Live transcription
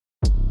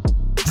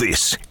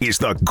This is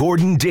the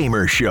Gordon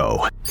Damer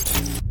Show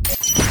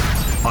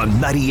on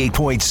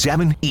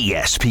 98.7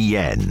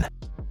 ESPN.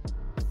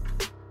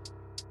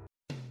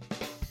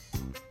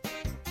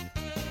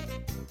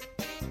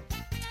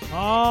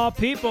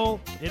 People,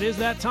 it is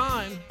that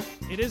time.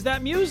 It is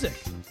that music.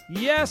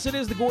 Yes, it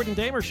is the Gordon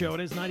Damer Show.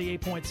 It is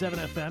 98.7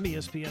 FM,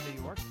 ESPN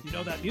New York. You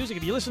know that music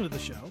if you listen to the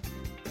show.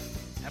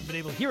 Haven't been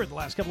able to hear it the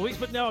last couple of weeks,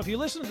 but no, if you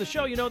listen to the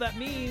show, you know that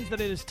means that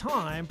it is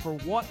time for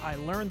what I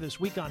learned this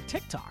week on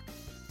TikTok.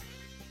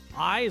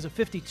 I, as a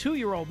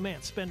 52-year-old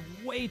man, spend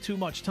way too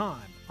much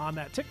time on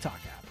that TikTok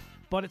app,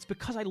 but it's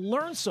because I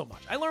learned so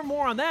much. I learned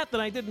more on that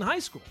than I did in high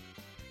school.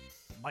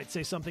 Might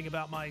say something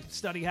about my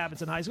study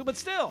habits in high school, but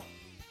still,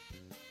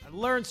 I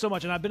learned so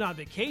much, and I've been on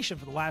vacation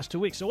for the last 2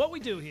 weeks. So what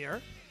we do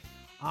here,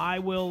 I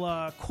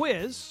will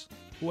quiz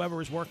whoever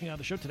is working on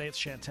the show. Today it's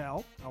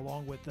Chantel,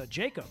 along with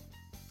Jacob.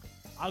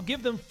 I'll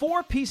give them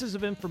 4 pieces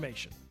of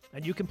information,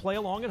 and you can play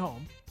along at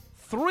home.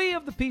 3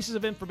 of the pieces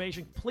of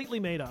information completely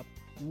made up.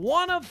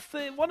 One of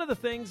the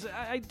things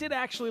I did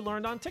actually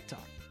learn on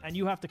TikTok, and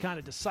you have to kind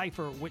of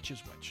decipher which is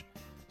which.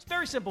 It's a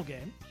very simple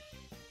game.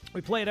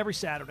 We play it every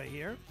Saturday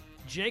here.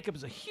 Jacob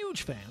is a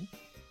huge fan.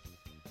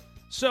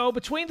 So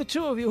between the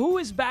two of you, who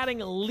is batting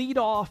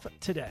leadoff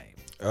today?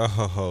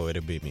 Oh,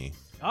 it'll be me.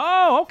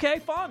 Oh, okay,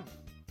 fun.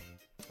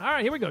 All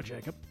right, here we go,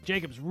 Jacob.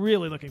 Jacob's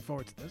really looking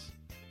forward to this.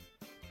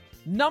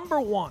 Number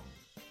 1,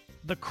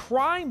 the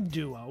crime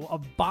duo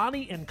of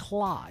Bonnie and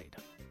Clyde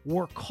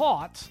were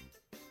caught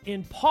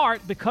in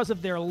part because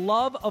of their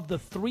love of the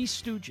Three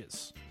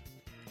Stooges.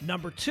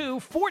 Number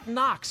 2, Fort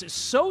Knox is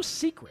so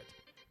secret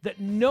that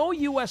no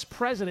U.S.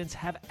 presidents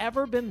have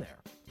ever been there.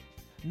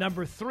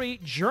 Number 3,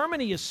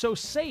 Germany is so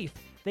safe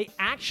they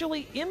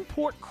actually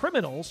import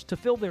criminals to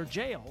fill their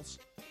jails.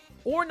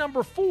 Or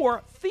number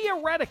 4,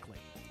 theoretically,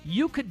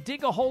 you could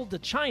dig a hole to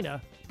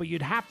China, but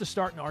you'd have to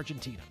start in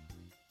Argentina.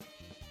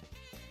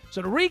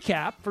 So to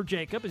recap for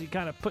Jacob, as he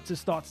kind of puts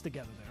his thoughts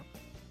together there.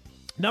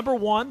 Number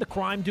 1, the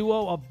crime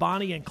duo of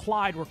Bonnie and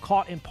Clyde were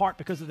caught in part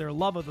because of their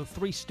love of the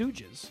Three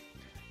Stooges.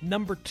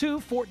 Number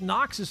 2, Fort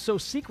Knox is so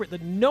secret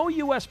that no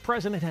U.S.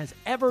 president has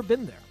ever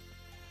been there.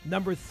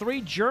 Number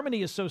 3,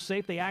 Germany is so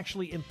safe they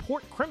actually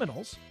import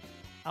criminals.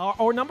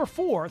 Or number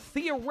 4,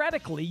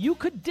 theoretically, you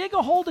could dig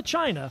a hole to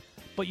China,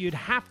 but you'd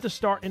have to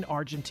start in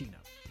Argentina.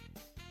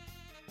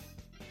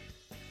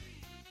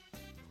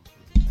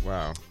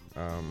 Wow.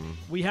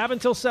 We have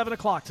until 7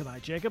 o'clock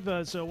tonight,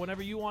 Jacob. So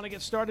whenever you want to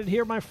get started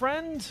here, my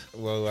friend,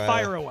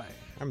 fire away.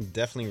 I'm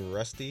definitely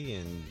rusty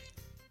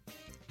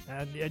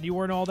and you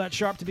weren't all that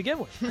sharp to begin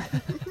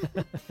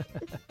with.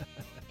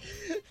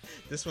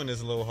 This one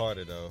is a little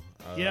harder, though.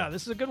 Yeah,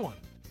 this is a good one.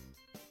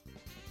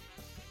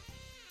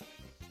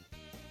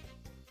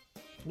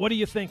 What are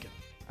you thinking?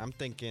 I'm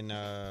thinking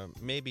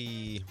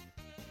maybe...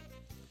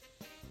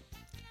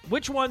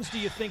 Which ones do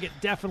you think it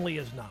definitely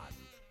is not?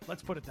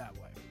 Let's put it that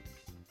way.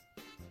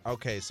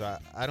 Okay, so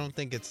I don't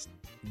think it's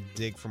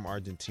dig from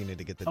Argentina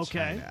to get to okay.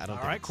 China. I don't all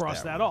think right, it's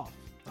cross that off.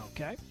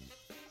 Okay.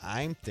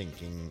 I'm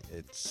thinking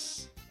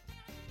it's...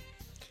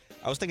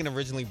 I was thinking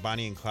originally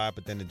Bonnie and Clyde,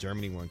 but then the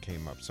Germany one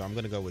came up. So I'm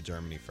going to go with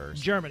Germany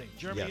first. Germany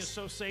yes. Is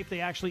so safe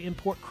they actually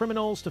import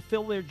criminals to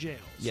fill their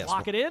jails. Yes.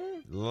 Lock it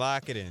in?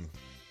 Lock it in.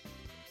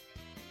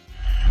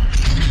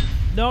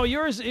 No,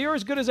 you're as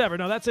good as ever.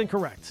 No, that's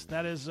incorrect.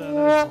 That is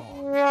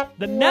wrong.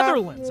 The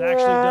Netherlands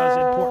actually does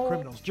import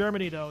criminals.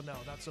 Germany, though, no,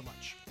 not so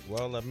much.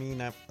 Well, I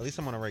mean, at least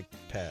I'm on the right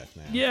path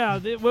now. Yeah,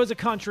 it was a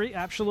country.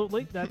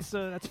 Absolutely, that's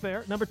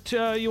fair. Number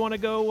 2, you want to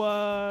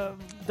go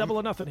double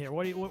or nothing here?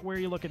 Where are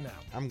you looking now?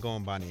 I'm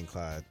going Bonnie and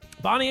Clyde.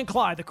 Bonnie and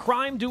Clyde. The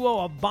crime duo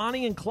of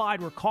Bonnie and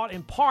Clyde were caught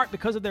in part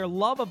because of their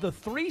love of the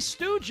Three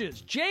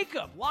Stooges.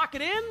 Jacob, lock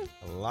it in.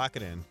 Lock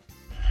it in.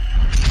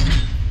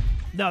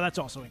 No, that's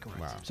also incorrect.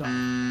 Wow.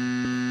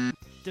 Sorry.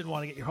 Didn't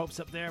want to get your hopes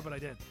up there, but I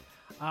did.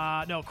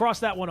 No, cross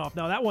that one off.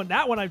 No, that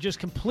one I've just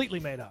completely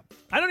made up.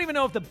 I don't even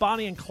know if the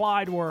Bonnie and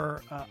Clyde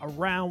were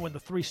around when the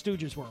Three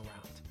Stooges were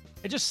around.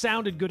 It just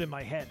sounded good in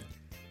my head.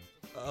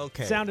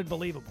 Okay. It sounded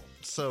believable.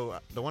 So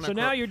the one. So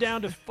now you're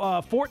down to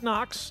Fort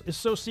Knox is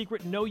so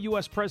secret no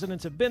U.S.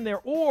 presidents have been there,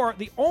 or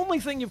the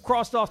only thing you've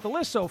crossed off the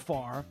list so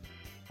far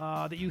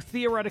that you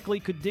theoretically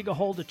could dig a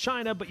hole to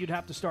China, but you'd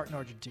have to start in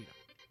Argentina.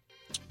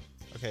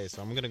 Okay,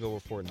 so I'm going to go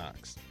with Fort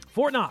Knox.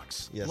 Fort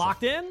Knox. Yes.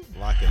 Locked in?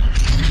 Lock in.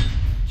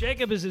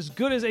 Jacob is as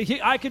good as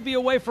I could be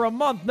away for a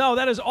month. No,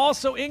 that is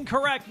also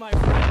incorrect, my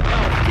friend. No,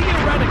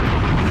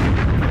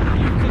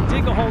 theoretically, you could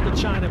dig a hole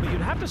to China, but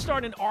you'd have to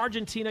start in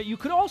Argentina. You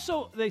could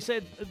also, they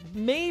said,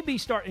 maybe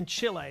start in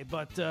Chile,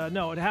 but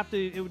no,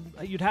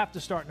 you'd have to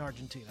start in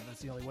Argentina.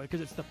 That's the only way,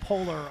 because it's the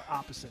polar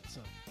opposite.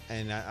 So.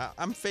 And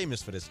I'm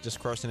famous for this, just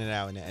crossing it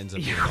out, and it ends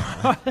up being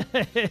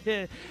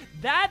that.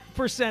 That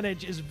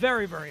percentage is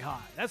very, very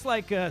high. That's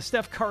like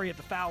Steph Curry at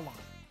the foul line.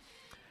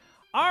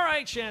 All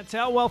right,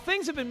 Chantel. Well,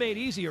 things have been made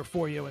easier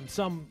for you in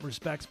some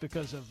respects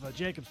because of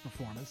Jacob's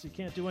performance. You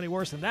can't do any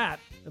worse than that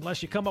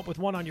unless you come up with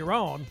one on your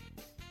own.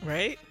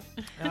 Right?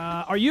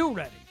 Are you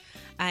ready?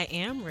 I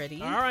am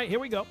ready. All right, here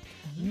we go.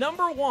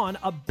 Number 1,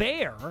 a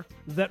bear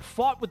that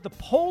fought with the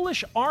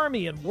Polish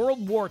army in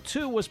World War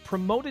II was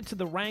promoted to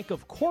the rank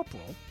of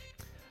corporal.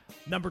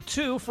 Number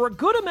 2, for a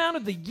good amount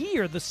of the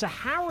year, the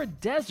Sahara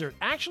Desert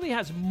actually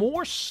has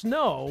more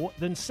snow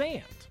than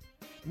sand.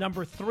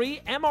 Number 3,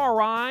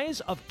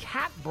 MRIs of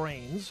cat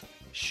brains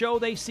show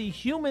they see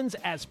humans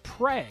as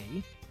prey.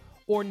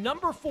 Or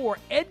number 4,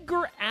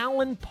 Edgar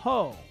Allan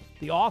Poe,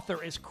 the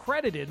author, is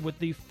credited with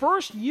the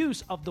first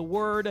use of the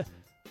word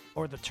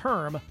or the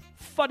term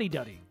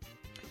fuddy-duddy.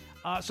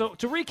 So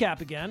to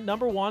recap again,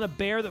 number 1, a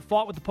bear that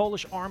fought with the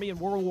Polish army in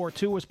World War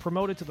II was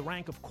promoted to the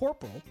rank of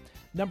corporal.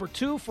 Number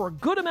 2, for a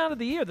good amount of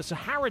the year, the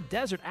Sahara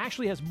Desert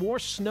actually has more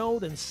snow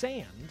than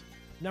sand.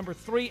 Number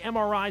 3,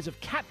 MRIs of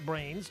cat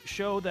brains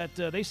show that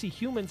they see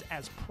humans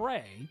as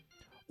prey.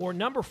 Or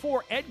number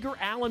 4, Edgar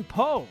Allan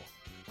Poe,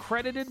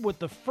 credited with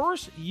the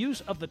first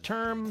use of the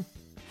term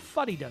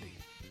fuddy-duddy.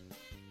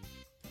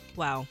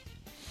 Wow.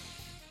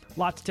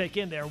 Lot to take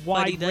in there.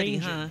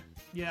 Wide-ranging. Huh?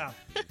 Yeah.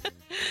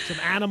 Some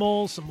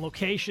animals, some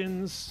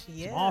locations,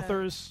 some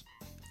authors.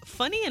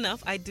 Funny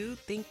enough, I do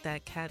think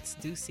that cats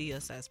do see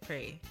us as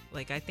prey.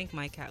 Like, I think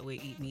my cat would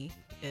eat me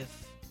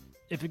if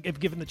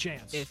given the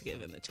chance. If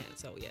given the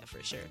chance. Oh, yeah,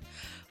 for sure.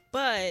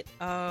 But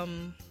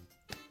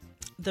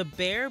the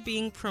bear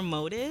being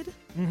promoted,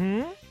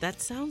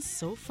 that sounds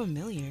so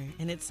familiar.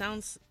 And it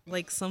sounds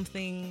like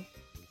something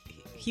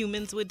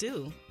humans would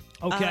do.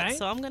 Okay.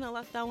 So I'm going to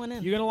lock that one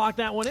in. You're going to lock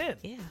that one in?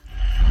 Yeah.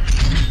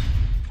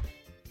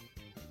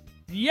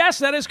 Yes,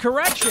 that is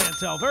correct,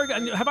 Chantel. Very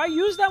good. Have I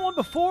used that one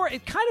before?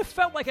 It kind of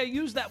felt like I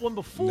used that one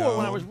before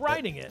when I was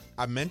writing it.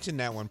 I mentioned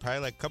that one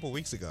probably like a couple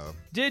weeks ago.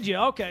 Did you?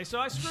 Okay, so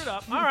I screwed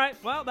up. All right,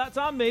 well, that's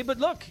on me. But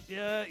look,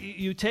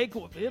 you take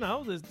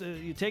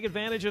you take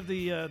advantage of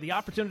the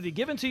opportunity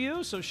given to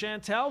you. So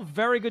Chantel,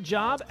 very good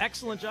job,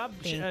 excellent job.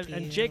 Thank you.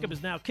 And Jacob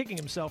is now kicking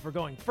himself for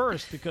going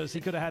first because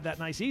he could have had that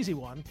nice easy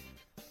one.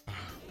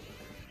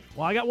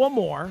 Well, I got one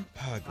more.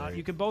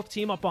 You can both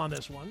team up on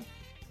this one.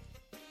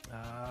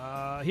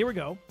 Here we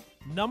go.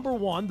 Number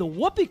 1, the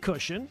whoopee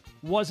cushion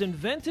was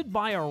invented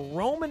by a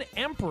Roman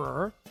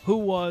emperor who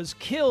was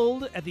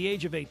killed at the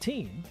age of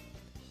 18.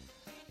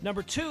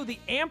 Number 2, the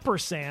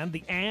ampersand,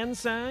 the and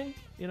sign,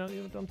 you know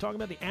what I'm talking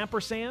about, the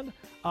ampersand,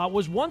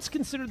 was once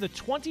considered the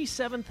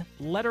 27th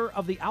letter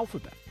of the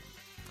alphabet.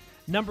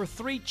 Number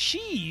 3,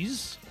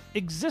 cheese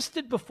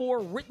existed before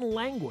written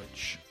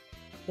language.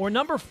 Or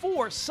number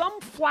 4,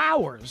 some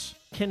flowers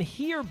can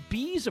hear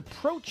bees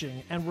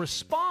approaching and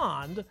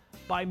respond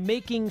by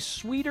making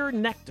sweeter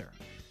nectar.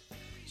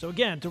 So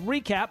again, to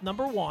recap,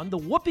 number 1, the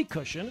whoopee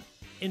cushion,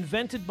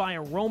 invented by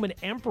a Roman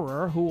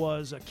emperor who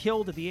was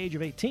killed at the age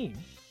of 18.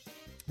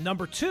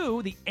 Number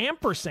 2, the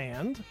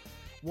ampersand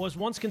was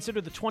once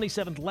considered the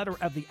 27th letter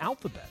of the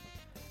alphabet.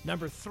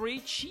 Number 3,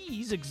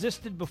 cheese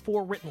existed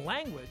before written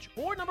language.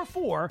 Or number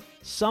 4,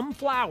 some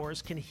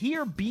flowers can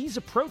hear bees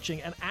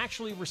approaching and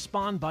actually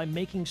respond by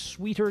making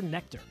sweeter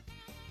nectar.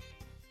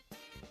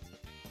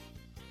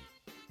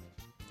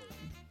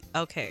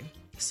 Okay,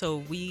 so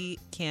we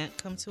can't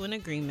come to an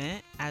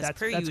agreement as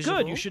per usual. That's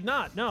good. You should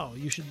not. No,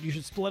 you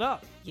should split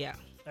up. Yeah.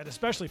 And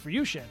especially for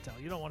you,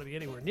 Chantel. You don't want to be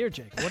anywhere near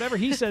Jake. Whatever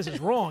he says is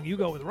wrong, you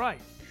go with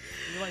right.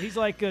 He's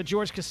like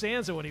George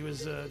Costanza when he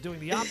was doing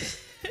the opposite.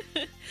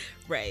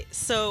 Right.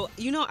 So,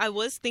 I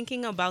was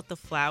thinking about the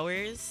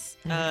flowers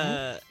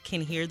can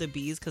hear the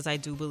bees because I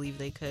do believe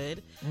they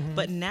could.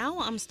 But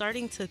now I'm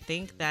starting to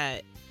think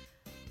that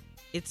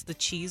it's the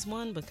cheese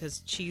one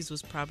because cheese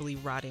was probably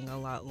rotting a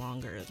lot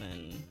longer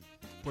than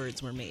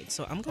words were made.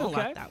 So I'm going to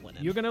lock that one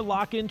in. You're going to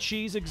lock in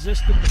cheese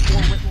existed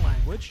before written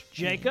language.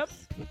 Jacob?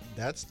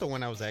 That's the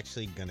one I was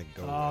actually going to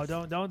go with.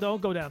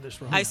 Don't go down this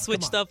road. I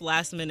switched up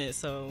last minute,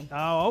 so.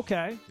 Oh,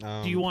 okay.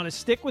 Do you want to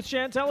stick with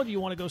Chantel or do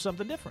you want to go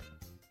something different?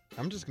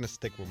 I'm just going to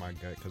stick with my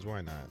gut because why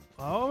not?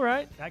 All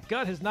right. That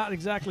gut has not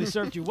exactly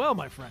served you well,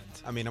 my friend.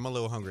 I mean, I'm a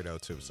little hungry though,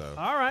 too, so.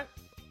 All right.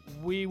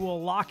 We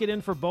will lock it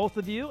in for both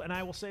of you, and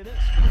I will say this.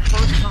 For the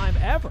first time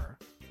ever,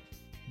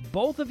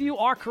 both of you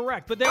are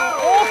correct, but they were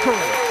all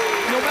correct.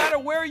 No matter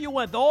where you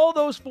went, all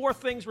those 4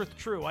 things were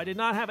true. I did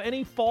not have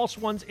any false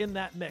ones in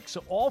that mix.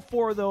 So all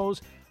 4 of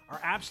those are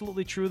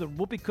absolutely true. The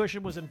whoopee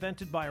cushion was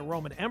invented by a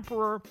Roman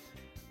emperor.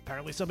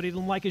 Apparently somebody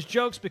didn't like his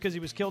jokes because he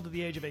was killed at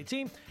the age of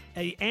 18.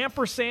 A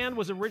ampersand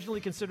was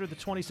originally considered the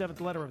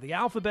 27th letter of the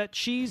alphabet.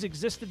 Cheese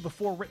existed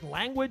before written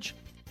language.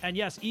 And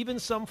yes, even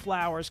some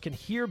flowers can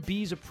hear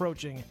bees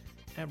approaching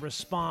and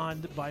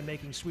respond by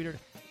making sweeter.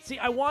 See,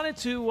 I wanted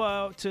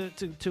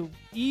to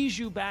ease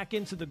you back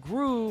into the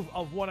groove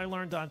of what I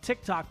learned on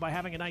TikTok by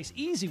having a nice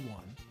easy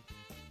one.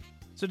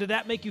 So did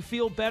that make you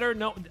feel better?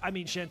 No, I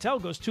mean,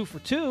 Chantel goes 2 for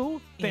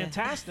 2.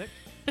 Fantastic.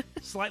 Yeah.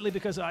 Slightly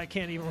because I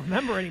can't even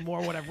remember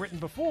anymore what I've written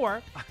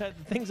before. The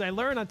things I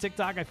learn on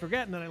TikTok, I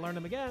forget, and then I learn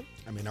them again.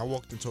 I mean, I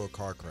walked into a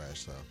car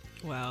crash, so.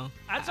 Wow.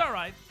 That's all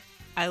right.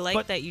 I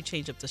like that you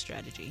change up the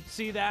strategy.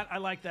 See that? I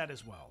like that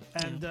as well.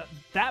 And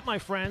that, my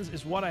friends,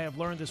 is what I have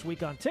learned this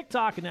week on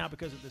TikTok. And now,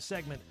 because of this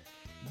segment,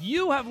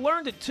 You have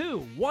learned it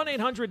too.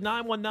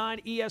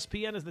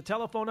 1-800-919-ESPN is the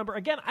telephone number.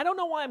 Again, I don't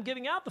know why I'm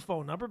giving out the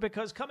phone number,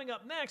 because coming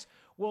up next,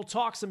 we'll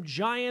talk some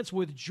Giants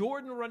with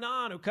Jordan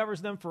Raanan, who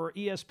covers them for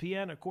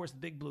ESPN. Of course, the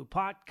Big Blue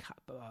Podcast,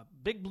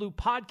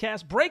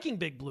 Breaking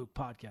Big Blue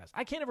Podcast.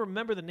 I can't even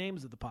remember the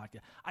names of the podcast.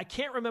 I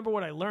can't remember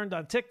what I learned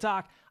on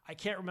TikTok. I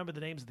can't remember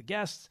the names of the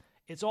guests.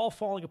 It's all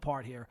falling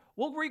apart here.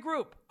 We'll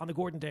regroup on the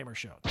Gordon Damer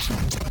Show.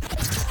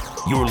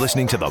 You're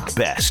listening to the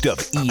best of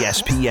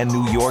ESPN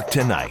New York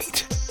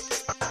tonight.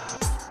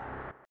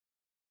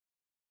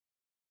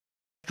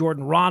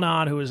 Jordan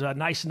Raanan, who is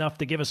nice enough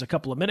to give us a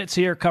couple of minutes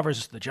here,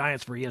 covers the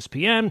Giants for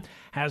ESPN,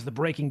 has the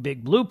Breaking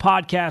Big Blue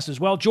podcast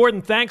as well.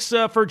 Jordan, thanks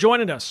for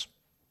joining us.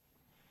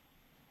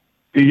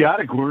 You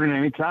got it, Gordon,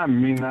 anytime. I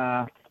mean,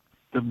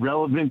 the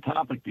relevant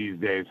topic these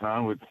days,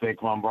 with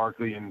Saquon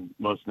Barkley and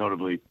most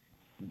notably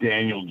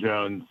Daniel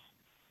Jones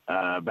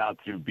about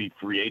to be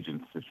free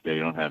agents if they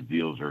don't have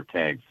deals or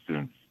tags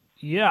soon.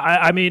 Yeah,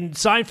 I mean,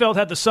 Seinfeld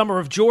had the summer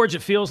of George.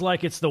 It feels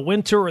like it's the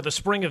winter or the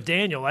spring of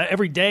Daniel.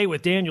 Every day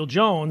with Daniel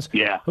Jones,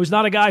 who's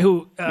not a guy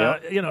who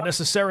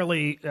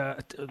necessarily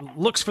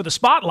looks for the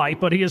spotlight,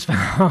 but he has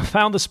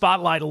found the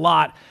spotlight a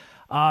lot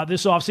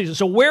this offseason.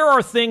 So where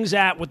are things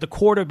at with the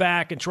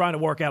quarterback and trying to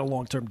work out a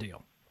long-term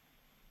deal?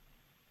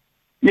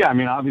 Yeah, I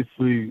mean,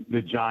 obviously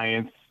the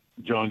Giants,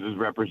 Jones's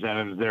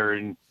representatives, they're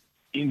in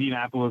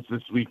Indianapolis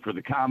this week for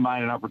the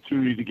Combine, an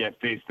opportunity to get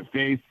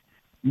face-to-face.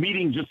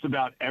 Meeting just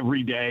about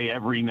every day,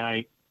 every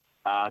night,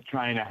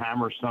 trying to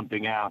hammer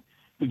something out.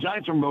 The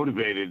Giants are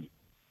motivated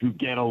to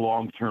get a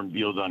long-term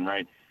deal done,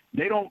 right?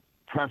 They don't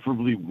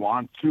preferably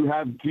want to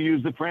have to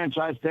use the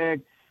franchise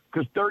tag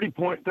because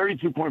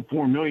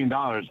 $32.4 million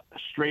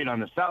straight on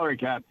the salary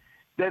cap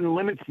then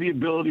limits the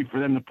ability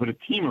for them to put a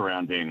team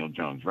around Daniel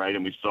Jones, right?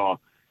 And we saw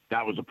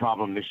that was a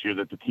problem this year,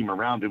 that the team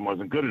around him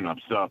wasn't good enough.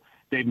 So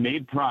they've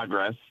made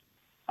progress.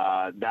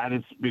 That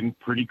has been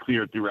pretty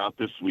clear throughout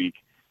this week.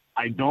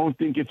 I don't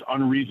think it's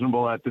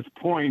unreasonable at this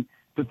point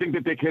to think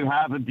that they could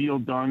have a deal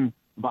done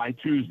by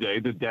Tuesday,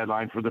 the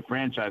deadline for the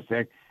franchise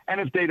tag.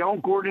 And if they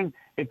don't, Gordon,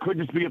 it could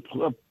just be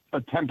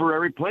a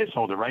temporary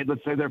placeholder, right?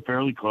 Let's say they're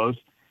fairly close.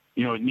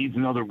 It needs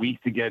another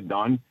week to get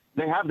done.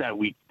 They have that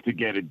week to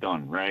get it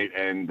done, right?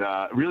 And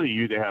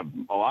really, they have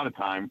a lot of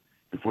time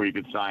before you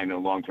could sign a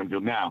long-term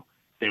deal. Now,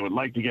 they would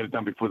like to get it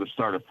done before the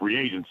start of free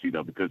agency,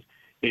 though, because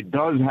it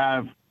does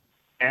have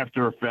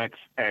after effects,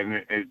 and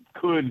it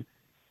could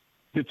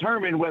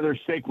determine whether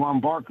Saquon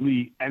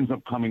Barkley ends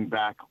up coming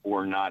back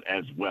or not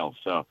as well.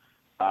 So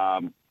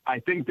I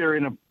think they're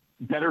in a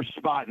better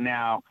spot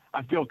now.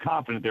 I feel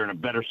confident they're in a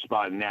better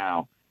spot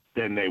now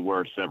than they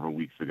were several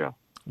weeks ago.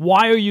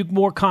 Why are you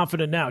more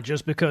confident now?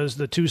 Just because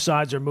the two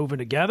sides are moving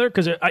together?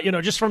 Because,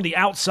 just from the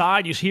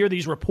outside, you hear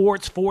these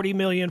reports, $40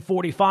 million,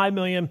 $45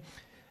 million.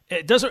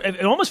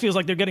 It almost feels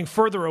like they're getting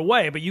further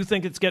away, but you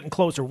think it's getting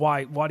closer.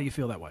 Why do you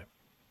feel that way?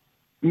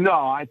 No,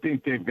 I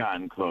think they've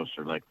gotten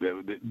closer. Like,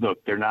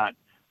 look, they're not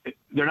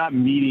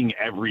meeting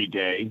every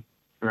day,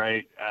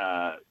 right?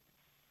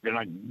 They're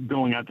not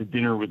going out to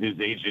dinner with his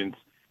agents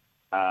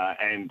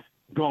and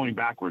going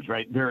backwards,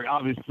 right? They're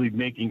obviously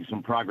making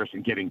some progress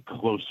and getting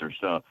closer.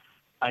 So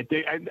I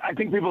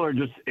think people are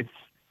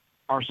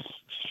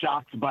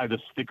shocked by the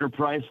sticker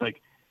price.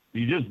 Like,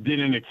 you just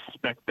didn't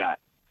expect that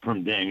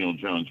from Daniel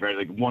Jones, right?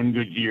 Like, one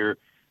good year,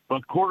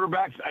 but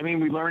quarterbacks. I mean,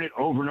 we learn it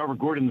over and over,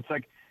 Gordon.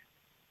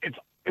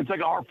 It's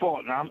like our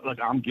fault,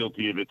 and I'm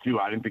guilty of it too.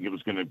 I didn't think it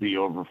was going to be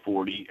over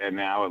 40, and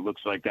now it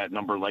looks like that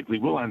number likely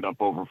will end up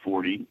over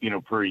 40,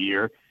 per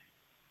year.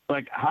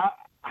 Like,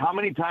 how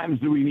many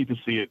times do we need to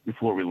see it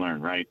before we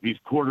learn? Right? These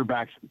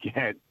quarterbacks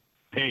get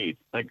paid.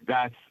 Like,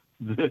 that's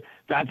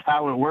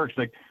how it works.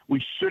 Like,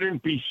 we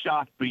shouldn't be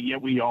shocked, but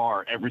yet we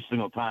are every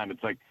single time.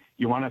 It's like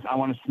I want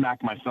to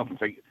smack myself and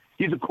say,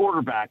 he's a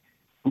quarterback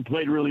who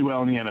played really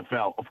well in the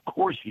NFL. Of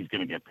course, he's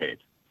going to get paid.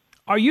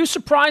 Are you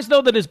surprised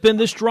though that it's been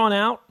this drawn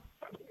out?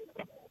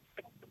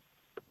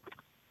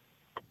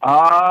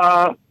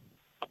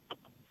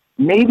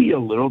 Maybe a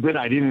little bit.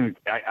 I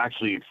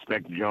actually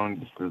expect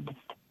Jones'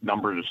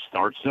 number to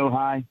start so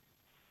high.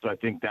 So I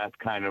think that's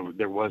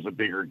there was a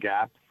bigger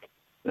gap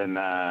than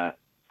I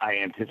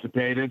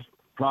anticipated,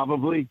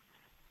 probably.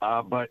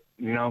 But,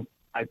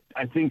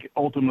 I think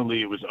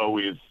ultimately it was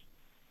always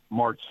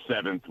March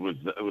 7th was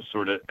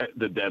sort of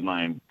the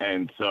deadline.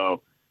 And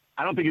so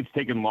I don't think it's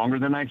taken longer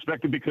than I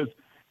expected, because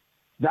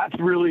that's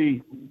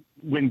really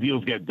when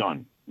deals get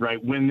done.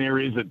 Right, when there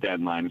is a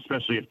deadline,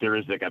 especially if there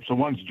is that gap. So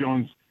once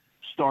Jones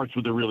starts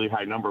with a really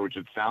high number, which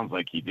it sounds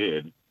like he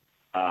did,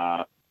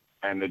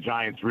 and the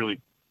Giants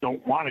really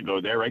don't want to go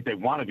there, right? They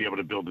want to be able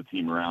to build a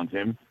team around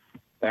him.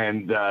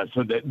 And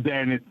so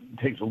then it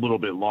takes a little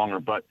bit longer.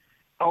 But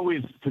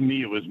always, to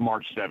me, it was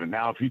March 7th.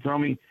 Now, if you tell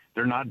me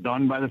they're not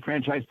done by the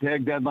franchise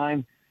tag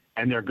deadline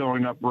and they're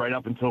going right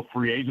up until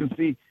free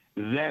agency,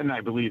 then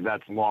I believe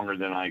that's longer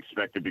than I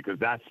expected, because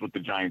that's what the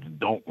Giants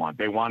don't want.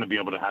 They want to be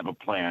able to have a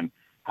plan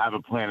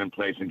in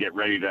place and get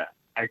ready to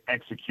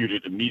execute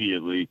it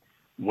immediately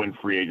when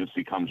free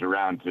agency comes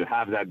around. To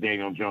have that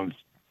Daniel Jones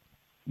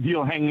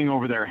deal hanging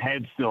over their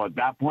head still at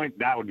that point,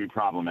 that would be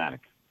problematic.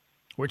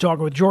 We're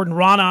talking with Jordan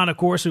Raanan, of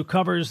course, who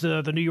covers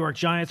the New York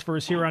Giants for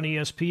us here on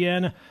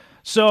ESPN.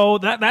 So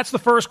that's the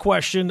first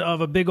question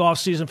of a big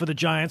offseason for the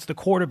Giants, the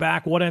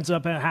quarterback, what ends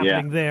up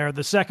happening there.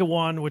 The second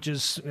one, which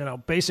is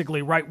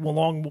basically right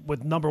along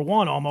with number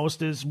one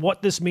almost, is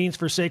what this means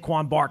for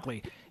Saquon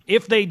Barkley.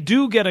 If they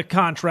do get a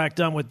contract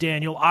done with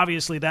Daniel,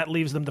 obviously that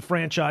leaves them the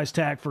franchise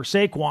tag for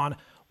Saquon.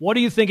 What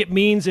do you think it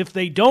means if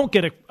they don't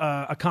get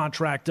a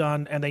contract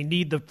done and they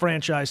need the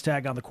franchise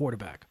tag on the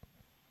quarterback?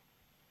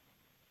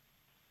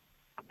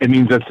 It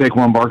means that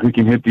Saquon Barkley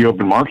can hit the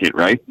open market,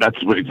 right? That's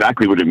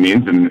exactly what it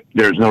means, and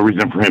there's no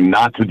reason for him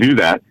not to do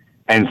that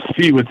and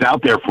see what's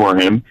out there for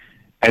him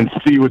and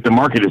see what the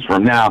market is for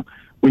him. Now,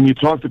 when you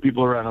talk to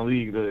people around the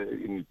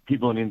league,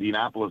 people in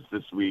Indianapolis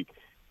this week,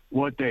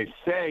 what they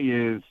say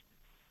is,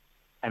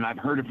 and I've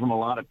heard it from a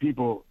lot of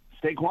people,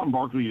 Saquon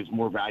Barkley is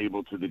more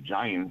valuable to the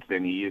Giants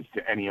than he is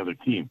to any other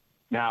team.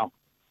 Now,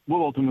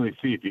 we'll ultimately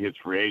see if he hits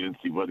free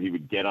agency, what he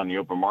would get on the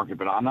open market,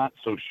 but I'm not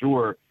so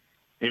sure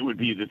it would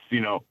be this,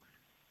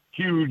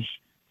 huge,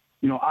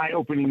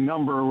 eye-opening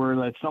number where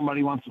that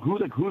somebody wants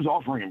who's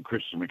offering him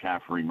Christian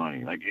McCaffrey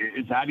money? Like,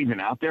 is that even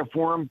out there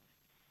for him?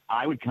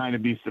 I would kind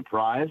of be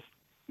surprised.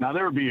 Now,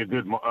 there would be a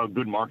good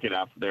market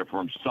out there for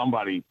him.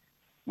 Somebody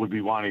would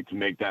be wanting to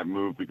make that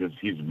move because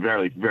he's a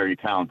very, very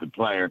talented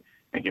player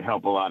and can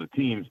help a lot of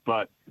teams.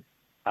 But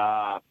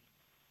I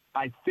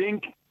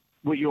think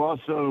when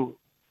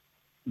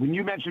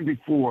you mentioned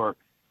before,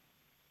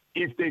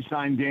 if they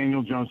sign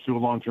Daniel Jones to a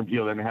long-term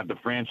deal, then they have the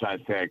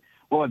franchise tag.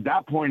 Well, at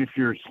that point, if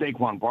you're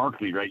Saquon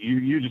Barkley, right,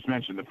 you just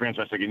mentioned the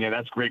franchise tag, and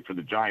that's great for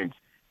the Giants,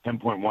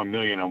 $10.1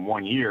 million on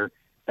 1 year.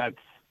 That's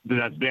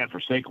bad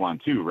for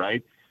Saquon too,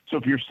 right? So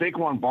if you're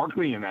Saquon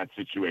Barkley in that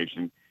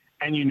situation,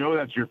 and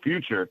that's your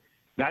future,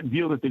 that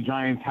deal that the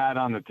Giants had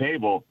on the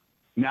table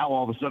now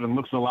all of a sudden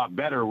looks a lot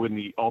better when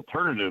the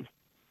alternative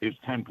is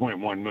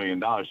 $10.1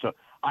 million. So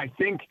I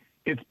think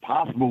it's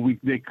possible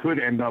they could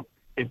end up,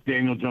 if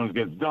Daniel Jones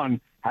gets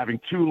done, having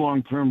two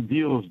long-term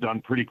deals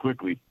done pretty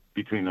quickly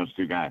between those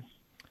two guys.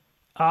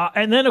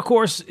 And then, of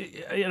course,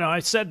 I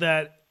said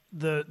that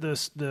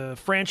the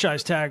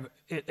franchise tag,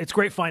 it's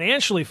great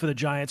financially for the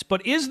Giants,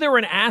 but is there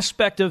an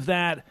aspect of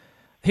that?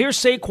 Here's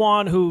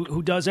Saquon,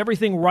 who does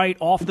everything right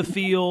off the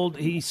field.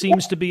 He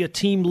seems to be a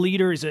team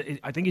leader.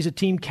 I think he's a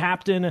team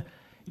captain.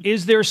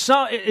 Is there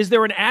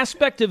an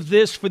aspect of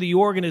this for the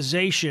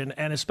organization,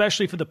 and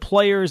especially for the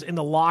players in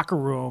the locker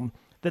room,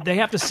 that they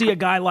have to see a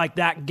guy like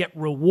that get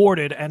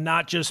rewarded and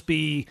not just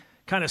be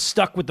kind of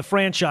stuck with the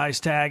franchise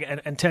tag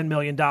and $10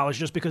 million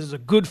just because it's a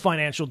good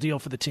financial deal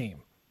for the team?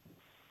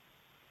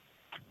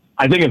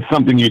 I think it's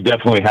something you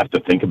definitely have to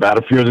think about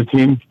if you're the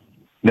team.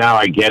 Now,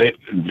 I get it.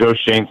 Joe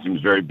Schoen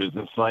seems very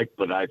businesslike,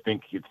 but I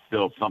think it's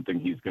still something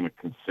he's going to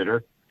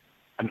consider.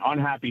 An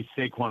unhappy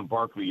Saquon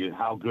Barkley,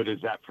 how good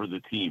is that for the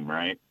team,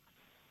 right?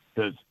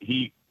 Because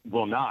he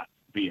will not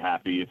be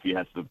happy if he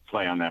has to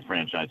play on that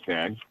franchise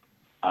tag.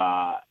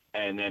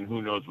 And then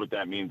who knows what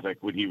that means, like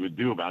what he would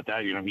do about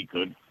that. He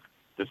could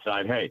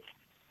decide, hey,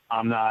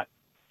 I'm not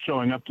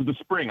showing up to the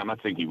spring. I'm not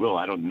saying he will.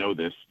 I don't know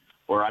this.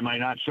 Or I might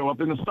not show up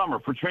in the summer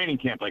for training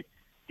camp. Like,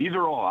 these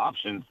are all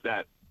options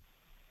that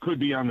could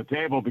be on the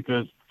table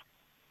because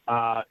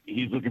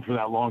he's looking for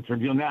that long-term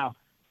deal. Now,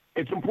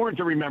 it's important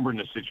to remember in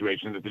this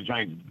situation that the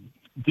Giants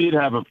did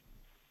have an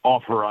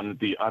offer on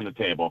the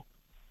table,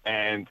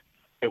 and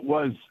it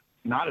was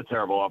not a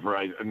terrible offer.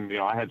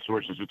 I had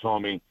sources who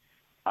told me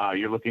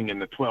you're looking in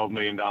the $12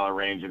 million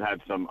range. It had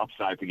some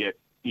upside to get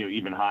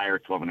even higher,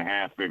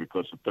 12.5, maybe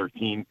close to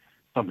 13,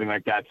 something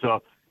like that.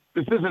 So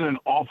this isn't an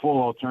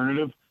awful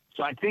alternative.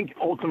 So I think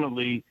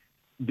ultimately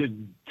the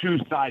two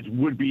sides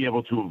would be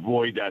able to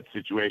avoid that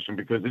situation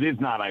because it is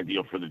not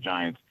ideal for the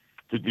Giants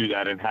to do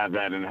that and have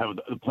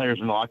the players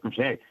in the locker room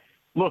say, hey,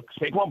 look,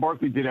 Saquon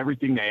Barkley did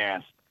everything they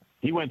asked.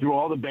 He went through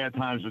all the bad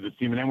times with his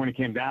team, and then when it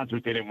came down to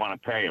it, they didn't want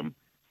to pay him.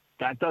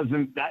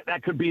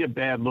 That could be a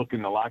bad look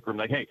in the locker room.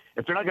 Like, hey,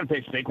 if they're not going to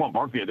pay Saquon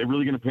Barkley, are they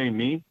really going to pay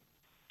me?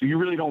 So you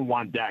really don't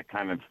want that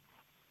kind of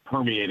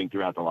permeating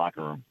throughout the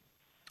locker room.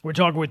 We're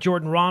talking with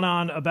Jordan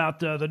Raanan about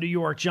the New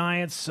York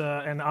Giants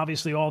and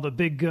obviously all the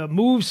big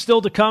moves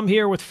still to come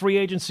here with free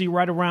agency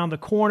right around the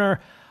corner.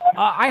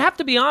 I have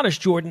to be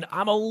honest, Jordan,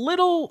 I'm a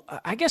little,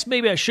 I guess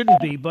maybe I shouldn't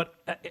be, but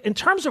in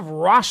terms of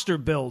roster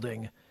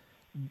building,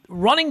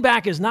 running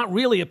back is not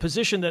really a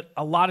position that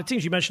a lot of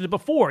teams, you mentioned it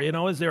before,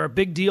 is there a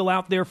big deal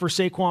out there for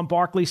Saquon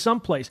Barkley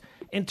someplace?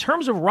 In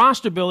terms of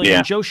roster building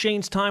and Joe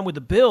Schoen's time with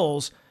the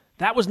Bills,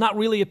 that was not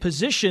really a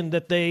position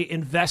that they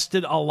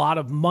invested a lot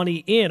of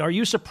money in. Are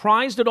you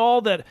surprised at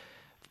all that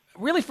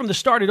really from the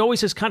start it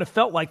always has kind of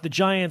felt like the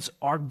Giants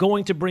are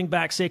going to bring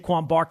back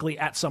Saquon Barkley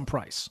at some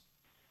price?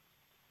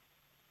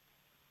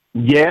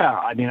 Yeah,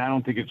 I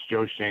don't think it's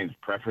Joe Schoen's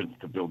preference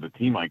to build a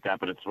team like that,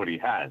 but it's what he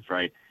has,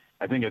 right?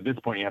 I think at this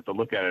point you have to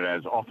look at it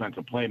as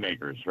offensive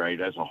playmakers, right,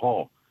 as a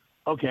whole.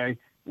 Okay,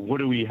 what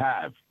do we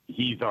have?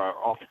 He's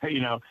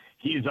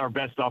our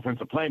best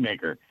offensive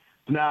playmaker.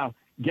 So now,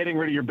 getting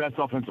rid of your best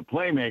offensive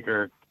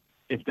playmaker,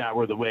 if that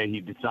were the way he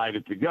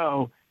decided to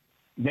go,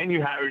 then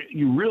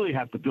you really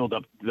have to build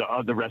up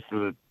the rest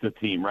of the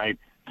team, right?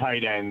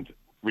 Tight end,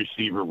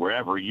 receiver,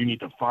 wherever. You need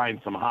to find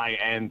some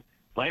high-end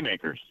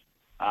playmakers.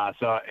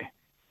 So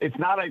it's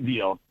not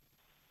ideal.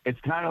 It's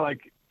kind of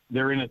like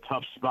they're in a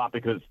tough spot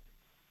because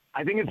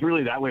I think it's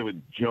really that way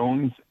with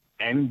Jones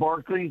and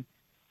Barkley,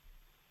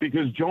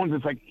 because Jones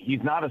is like,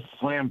 he's not a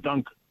slam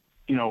dunk,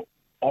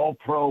 all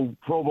Pro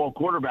Bowl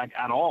quarterback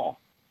at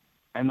all.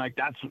 And like,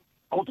 that's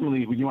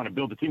ultimately when you want to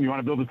build a team. You want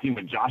to build a team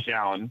with Josh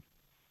Allen,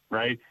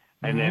 right?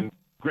 And then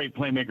great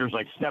playmakers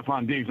like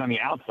Stephon Diggs on the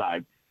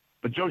outside.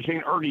 But Joe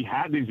Schoen already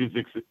had these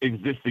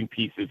existing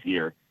pieces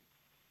here,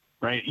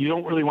 right? You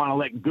don't really want to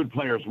let good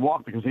players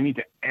walk because they need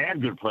to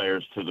add good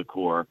players to the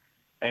core.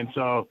 And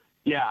so,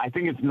 yeah, I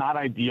think it's not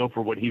ideal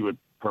for what he would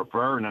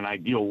prefer in an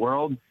ideal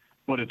world,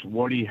 but it's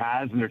what he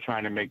has, and they're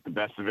trying to make the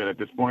best of it at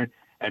this point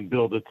and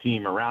build a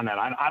team around that.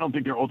 I don't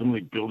think they're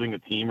ultimately building a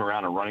team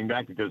around a running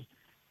back because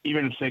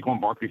even if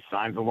Saquon Barkley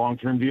signs a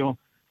long-term deal,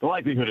 the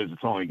likelihood is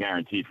it's only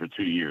guaranteed for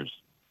 2 years,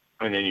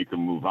 and then you can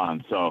move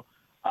on. So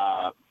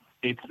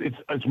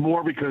it's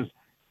more because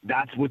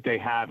that's what they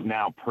have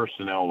now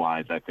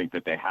personnel-wise. I think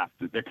that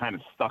they're kind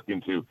of stuck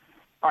into,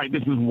 all right,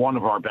 this is one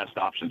of our best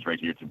options right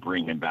here to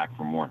bring him back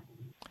for more.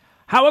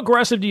 How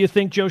aggressive do you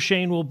think Joe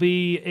Schoen will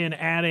be in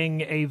adding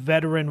a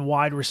veteran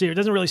wide receiver? It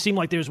doesn't really seem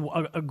like there's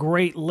a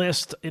great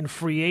list in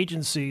free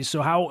agency.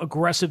 So how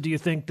aggressive do you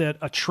think that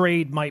a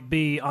trade might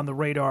be on the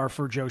radar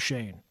for Joe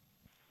Schoen?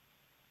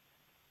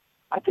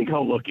 I think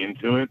he'll look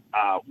into it.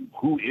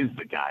 Who is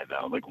the guy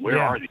though? Like, where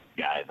are these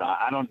guys?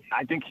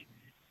 I think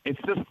it's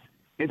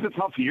a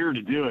tough year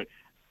to do it.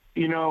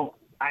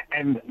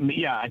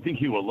 I think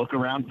he will look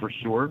around for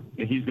sure.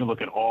 He's going to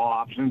look at all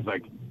options,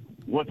 like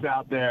what's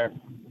out there.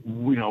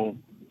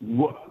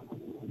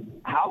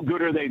 How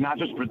good are they? Not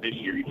just for this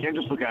year. You can't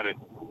just look at it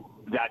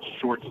that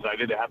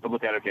short-sighted. They have to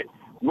look at it. Okay,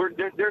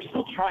 they're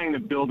still trying to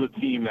build a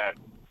team that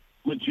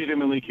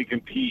legitimately can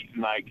compete,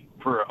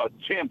 for a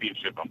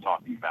championship. I'm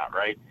talking about,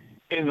 right?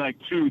 In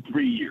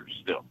 2-3 years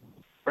still,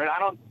 right?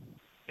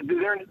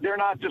 They're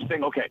not just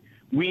saying, okay,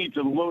 we need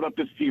to load up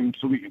this team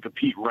so we can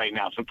compete right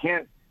now. So it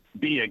can't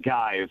be a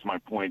guy, is my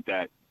point,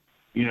 that,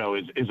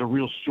 is a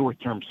real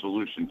short-term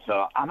solution.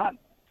 So I'm not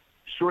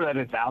sure that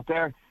it's out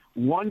there.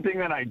 One thing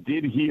that I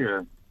did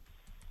hear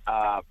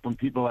from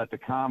people at the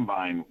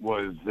Combine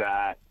was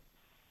that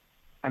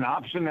an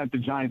option that the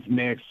Giants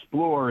may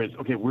explore is,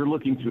 okay, we're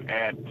looking to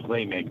add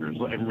playmakers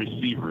and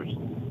receivers,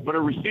 but a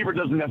receiver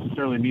doesn't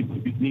necessarily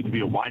need to be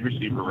a wide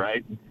receiver,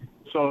 right?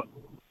 So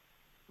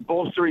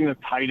bolstering the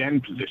tight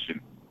end position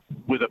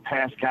with a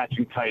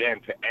pass-catching tight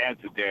end to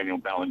add to Daniel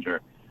Bellinger,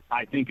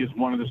 I think is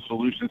one of the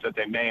solutions that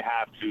they may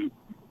have to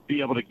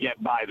be able to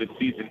get by this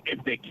season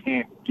if they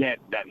can't get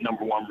that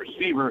number one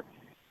receiver,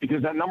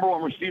 because that number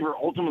one receiver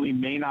ultimately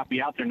may not be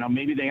out there. Now,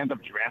 maybe they end up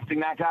drafting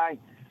that guy,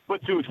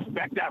 but to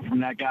expect that from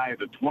that guy as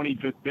a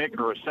 25th pick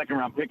or a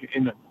second-round pick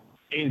in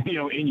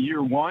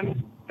year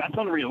one, that's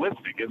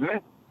unrealistic, isn't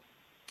it?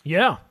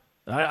 Yeah,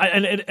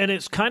 and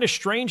it's kind of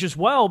strange as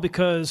well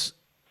because,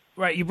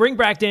 right, you bring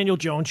back Daniel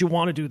Jones, you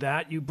want to do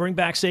that. You bring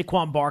back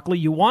Saquon Barkley,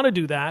 you want to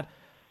do that.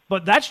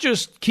 But that's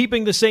just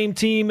keeping the same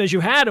team as you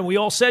had. And we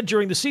all said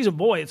during the season,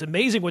 boy, it's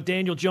amazing what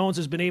Daniel Jones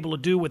has been able to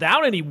do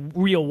without any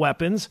real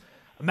weapons.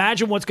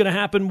 Imagine what's going to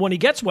happen when he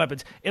gets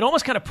weapons. It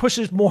almost kind of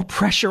pushes more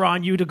pressure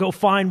on you to go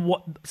find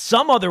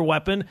some other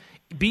weapon,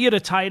 be it a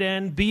tight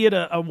end, be it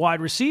a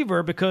wide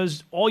receiver,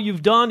 because all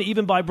you've done,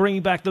 even by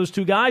bringing back those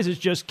two guys, is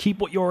just keep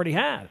what you already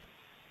had.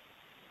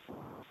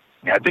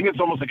 Yeah, I think it's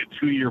almost like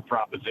a 2-year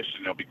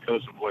proposition,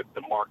 because of what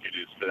the market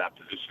is for that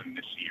position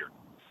this year.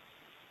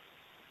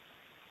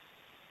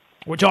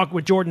 We're talking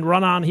with Jordan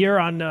Raanan here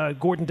on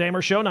Gordon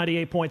Damer Show,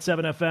 98.7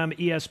 FM,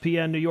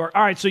 ESPN New York.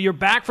 All right, so you're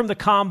back from the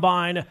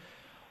Combine.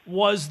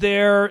 Was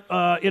there,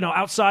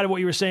 outside of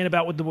what you were saying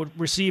about with the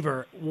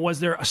receiver, was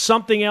there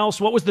something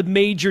else? What was the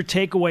major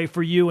takeaway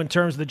for you in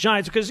terms of the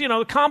Giants? Because,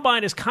 the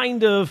Combine is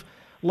kind of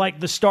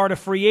like the start of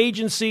free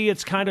agency.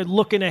 It's kind of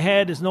looking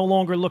ahead, is no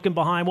longer looking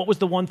behind. What was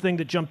the one thing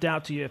that jumped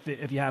out to you,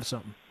 if you have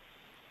something?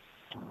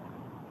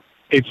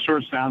 It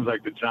sure sounds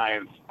like the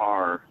Giants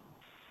are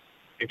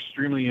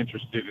extremely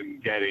interested in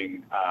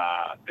getting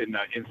in the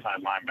inside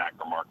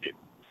linebacker market.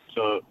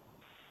 So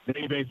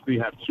they basically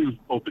have 2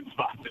 open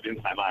spots at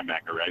inside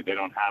linebacker, right? They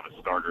don't have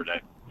a starter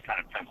that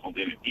kind of penciled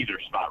in at either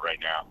spot right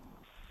now.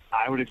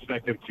 I would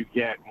expect them to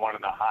get one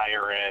of the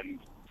higher-end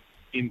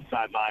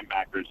inside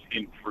linebackers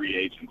in free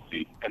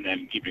agency and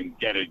then even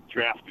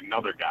draft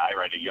another guy,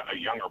 right, a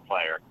younger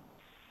player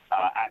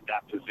at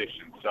that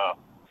position. So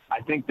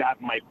I think that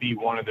might be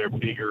one of their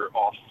bigger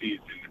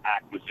off-season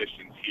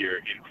acquisitions here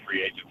in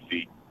free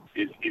agency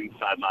is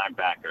inside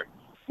linebacker.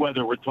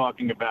 Whether we're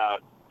talking about,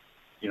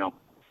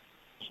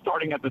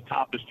 starting at the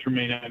top as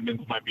Tremaine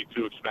Edmonds might be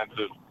too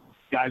expensive.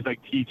 Guys like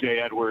T.J.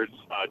 Edwards,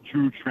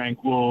 Drew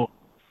Tranquill,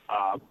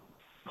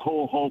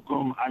 Cole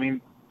Holcomb. I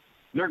mean,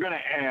 they're going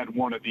to add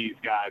one of these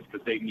guys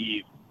because they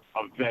need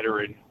a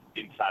veteran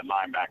inside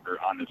linebacker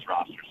on this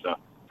roster. So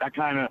that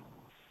kind of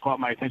caught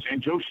my attention.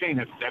 And Joe Schoen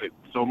has said it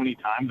so many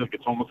times, like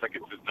it's almost like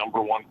it's his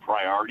number one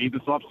priority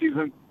this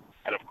offseason.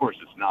 And of course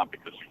it's not,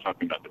 because you're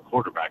talking about the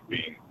quarterback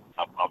being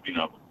up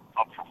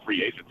for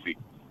free agency.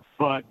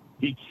 But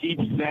he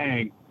keeps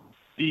saying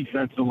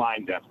defensive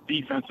line depth,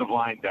 defensive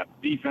line depth,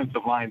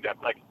 defensive line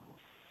depth. Like,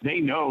 they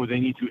know they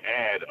need to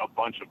add a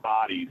bunch of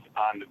bodies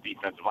on the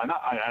defensive line.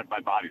 Not add by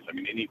bodies. I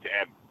mean, they need to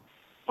add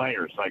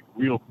players, like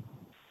real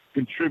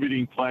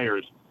contributing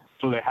players,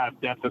 so they have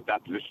depth at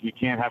that position. You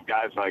can't have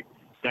guys like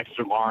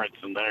Dexter Lawrence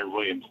and Leonard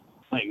Williams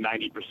playing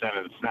 90%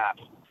 of the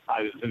snaps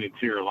as an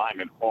interior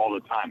lineman all the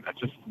time. That's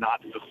just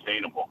not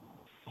sustainable.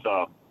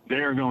 So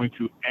they're going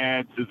to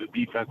add to the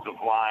defensive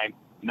line,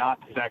 not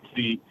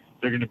sexy.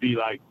 They're going to be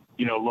like,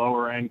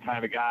 lower end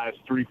kind of guys,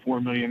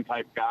 $3-4 million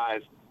type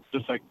guys,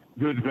 just like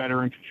good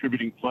veteran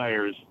contributing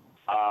players.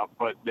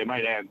 But they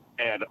might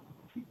add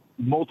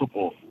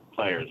multiple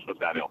players with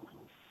that ilk.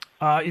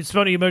 It's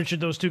funny you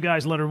mentioned those two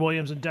guys, Leonard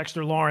Williams and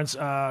Dexter Lawrence,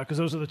 because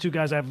those are the two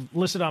guys I've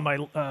listed on my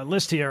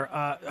list here.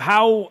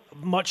 How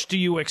much do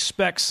you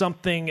expect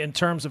something in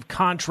terms of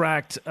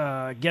contract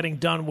getting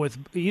done with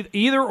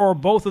either or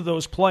both of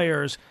those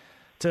players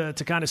to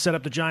kind of set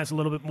up the Giants a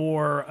little bit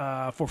more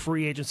for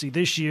free agency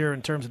this year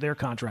in terms of their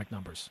contract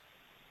numbers?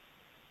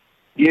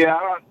 Yeah,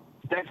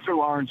 Dexter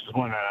Lawrence is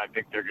one that I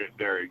think they're going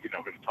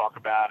to talk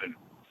about and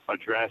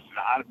address,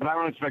 but I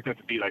don't expect that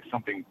to be like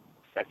something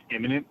that's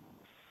imminent,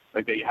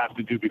 like they have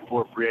to do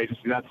before free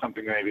agency. That's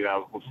something maybe that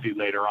we'll see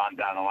later on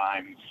down the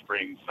line,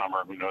 spring,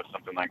 summer, who knows,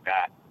 something like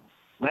that.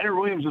 Leonard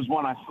Williams is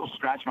one I still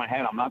scratch my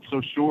head. I'm not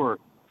so sure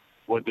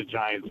what the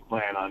Giants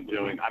plan on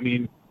doing. I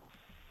mean,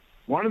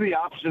 one of the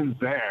options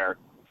there,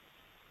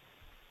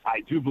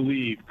 I do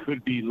believe,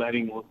 could be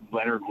letting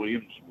Leonard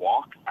Williams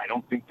walk. I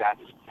don't think that's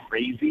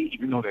crazy,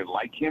 even though they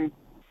like him.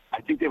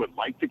 I think they would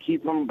like to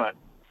keep him, but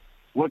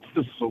what's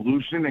the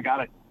solution? They got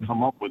to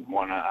come up with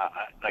one,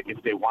 like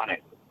if they want to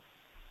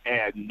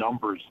add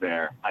numbers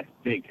there, I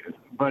think.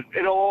 But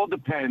it'll all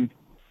depend,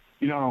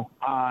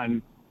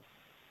 on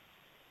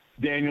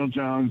Daniel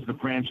Jones, the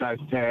franchise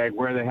tag,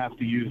 where they have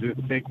to use it,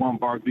 Saquon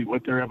Barkley,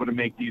 what they're able to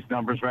make these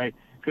numbers, right?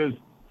 Because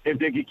if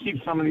they could keep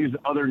some of these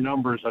other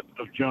numbers of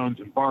Jones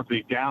and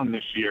Barkley down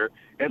this year,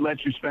 it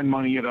lets you spend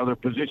money at other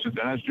positions.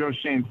 And as Joe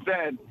Schoen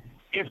said,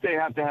 if they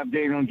have to have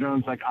Daniel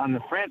Jones like on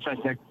the franchise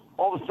tag,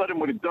 all of a sudden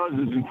what it does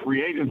is in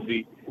free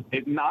agency,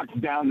 it knocks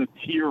down the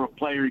tier of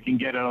player you can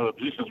get at other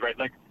positions, right?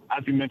 Like,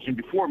 as we mentioned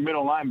before,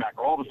 middle linebacker.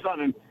 All of a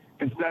sudden,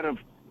 instead of,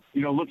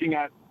 looking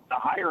at the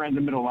higher end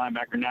of middle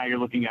linebacker, now you're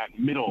looking at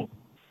middle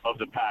of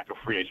the pack of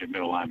free agent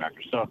middle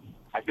linebackers. So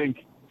I think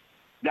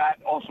that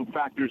also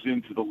factors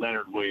into the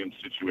Leonard Williams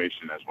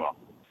situation as well.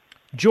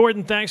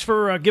 Jordan, thanks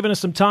for giving us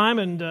some time.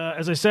 And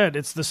as I said,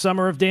 it's the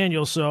summer of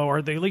Daniel, or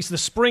at least the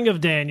spring of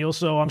Daniel.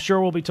 So I'm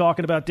sure we'll be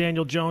talking about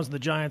Daniel Jones and the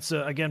Giants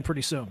again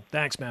pretty soon.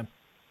 Thanks, man.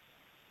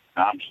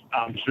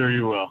 I'm sure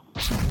you will.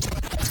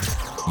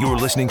 You're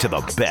listening to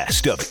the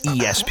best of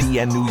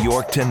ESPN New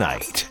York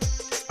tonight.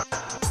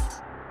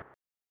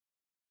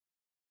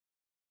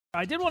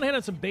 I did want to hit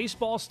on some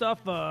baseball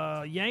stuff.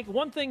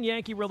 One thing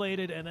Yankee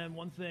related, and then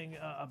one thing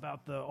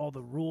about all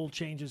the rule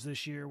changes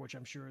this year, which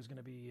I'm sure is going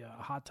to be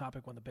a hot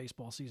topic when the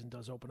baseball season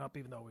does open up,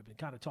 even though we've been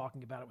kind of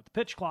talking about it with the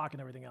pitch clock and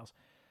everything else.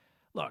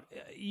 Look,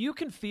 you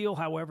can feel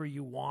however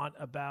you want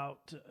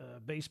about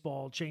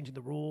baseball changing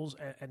the rules,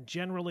 and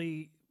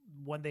generally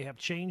when they have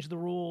changed the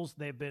rules,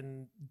 they've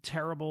been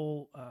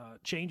terrible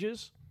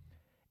changes.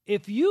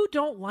 If you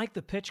don't like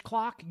the pitch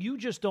clock, you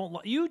just don't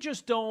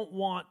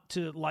want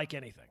to like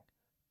anything,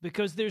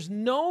 because there's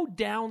no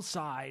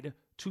downside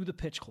to the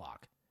pitch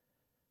clock.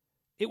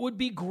 It would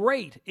be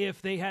great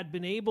if they had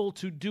been able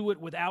to do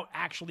it without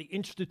actually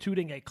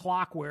instituting a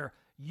clock where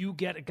you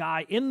get a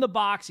guy in the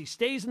box, he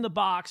stays in the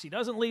box, he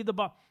doesn't leave the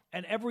box,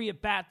 and every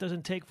at-bat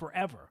doesn't take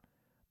forever.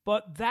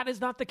 But that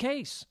is not the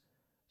case.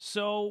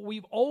 So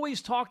we've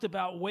always talked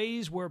about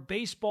ways where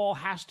baseball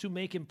has to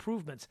make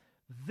improvements.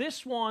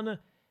 This one,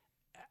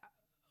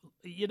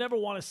 you never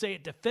want to say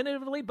it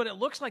definitively, but it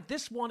looks like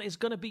this one is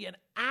going to be an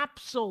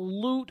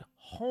absolute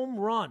home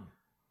run.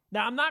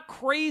 Now, I'm not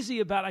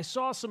crazy about, I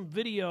saw some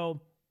video,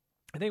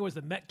 I think it was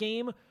the Met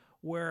game,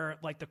 where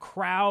like the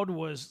crowd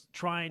was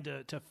trying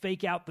to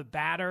fake out the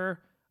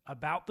batter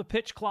about the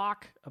pitch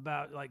clock,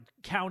 about like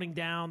counting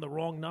down the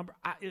wrong number.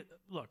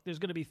 Look, there's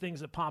going to be things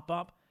that pop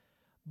up.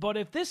 But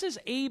if this is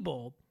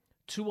able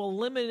to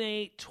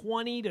eliminate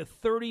 20 to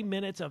 30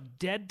 minutes of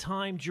dead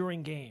time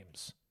during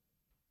games,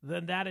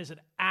 then that is an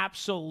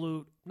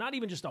absolute, not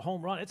even just a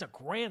home run, it's a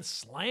grand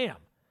slam.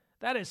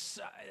 That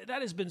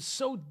has been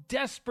so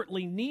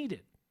desperately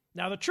needed.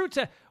 Now, the truth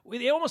is,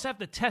 they almost have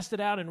to test it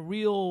out in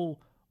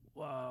real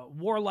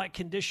warlike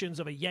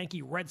conditions of a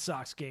Yankee-Red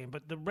Sox game,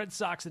 but the Red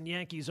Sox and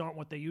Yankees aren't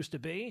what they used to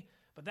be.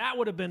 But that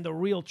would have been the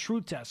real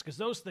true test, because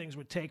those things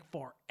would take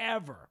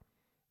forever.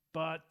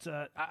 But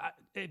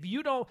if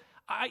you don't,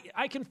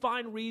 I can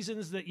find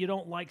reasons that you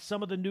don't like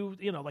some of the new,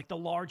 like the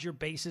larger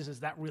bases.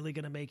 Is that really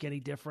going to make any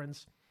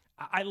difference?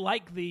 I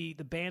like the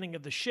banning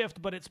of the shift,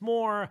 but it's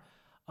more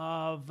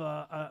of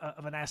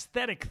an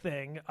aesthetic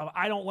thing.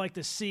 I don't like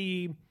to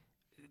see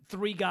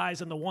three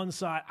guys on the one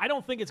side. I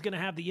don't think it's going to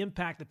have the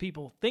impact that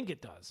people think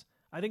it does.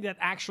 I think that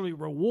actually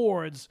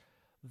rewards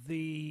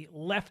the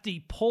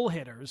lefty pull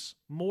hitters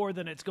more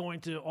than it's going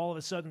to all of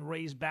a sudden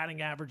raise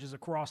batting averages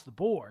across the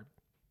board.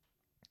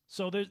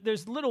 So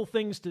there's little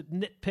things to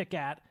nitpick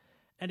at,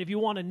 and if you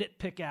want to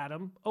nitpick at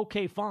them,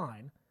 okay,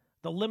 fine.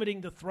 The limiting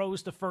the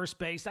throws to first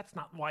base, that's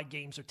not why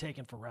games are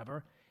taking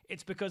forever.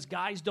 It's because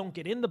guys don't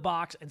get in the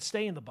box and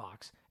stay in the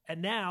box,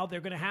 and now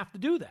they're going to have to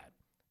do that.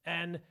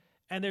 And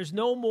there's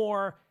no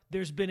more.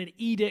 There's been an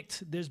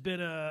edict. There's been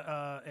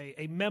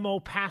a memo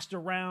passed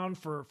around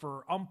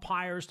for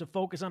umpires to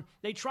focus on.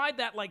 They tried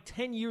that like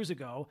 10 years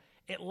ago.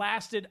 It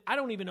lasted, I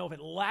don't even know if it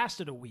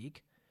lasted a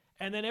week.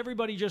 And then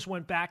everybody just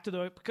went back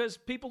to because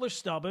people are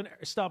stubborn,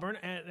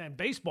 and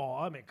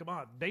baseball, I mean, come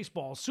on,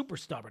 baseball is super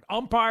stubborn.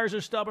 Umpires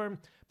are stubborn.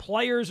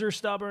 Players are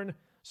stubborn.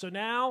 So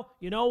now,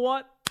 you know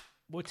what?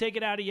 We'll take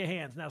it out of your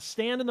hands. Now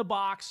stand in the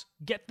box,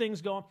 get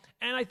things going.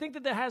 And I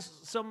think that has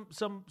some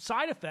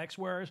side effects,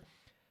 whereas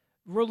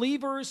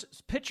relievers,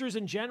 pitchers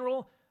in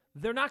general,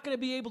 they're not going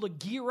to be able to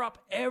gear up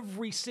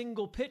every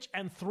single pitch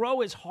and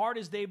throw as hard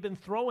as they've been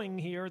throwing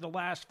here the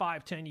last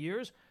 5-10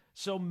 years.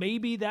 So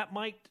maybe that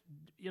might,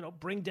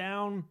 bring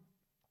down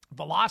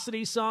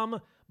velocity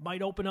some,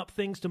 might open up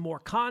things to more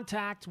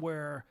contact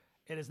where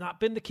it has not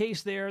been the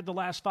case there the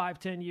last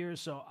 5-10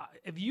 years. So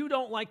if you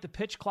don't like the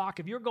pitch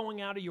clock, if you're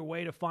going out of your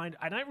way to find,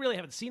 and I really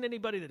haven't seen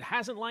anybody that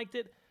hasn't liked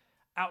it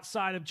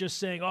outside of just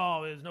saying,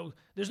 oh,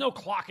 there's no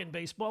clock in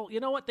baseball. You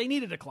know what? They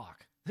needed a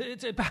clock.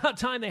 It's about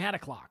time they had a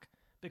clock,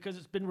 because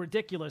it's been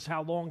ridiculous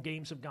how long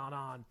games have gone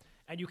on.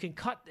 And you can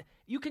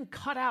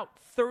cut out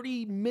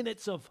 30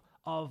 minutes of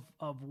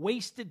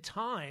wasted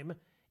time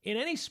in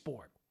any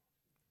sport.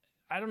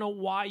 I don't know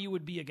why you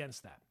would be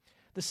against that.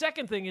 The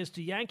second thing is,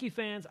 to Yankee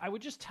fans, I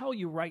would just tell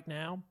you right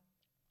now,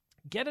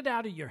 get it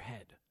out of your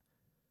head.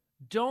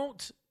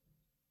 Don't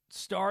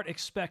start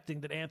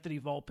expecting that Anthony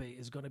Volpe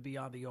is going to be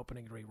on the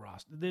opening day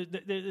roster.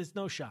 There's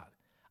no shot.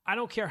 I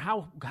don't care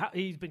how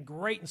he's been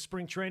great in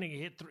spring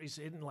training. He's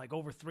hitting like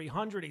over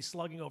 300. He's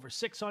slugging over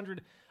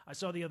 600. I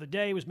saw the other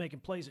day he was making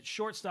plays at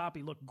shortstop.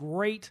 He looked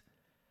great.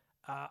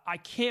 I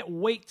can't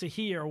wait to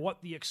hear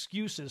what the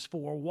excuse is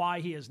for why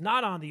he is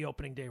not on the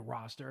opening day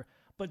roster.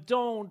 But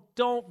don't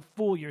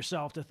fool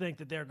yourself to think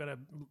that they're going to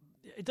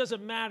 – it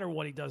doesn't matter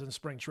what he does in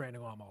spring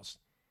training almost.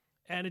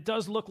 And it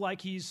does look like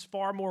he's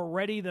far more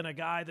ready than a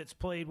guy that's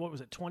played,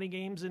 20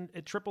 games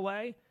at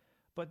AAA?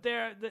 But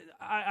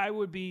I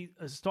would be,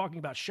 as talking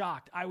about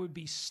shocked, I would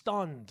be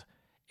stunned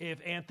if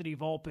Anthony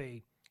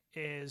Volpe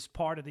is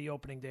part of the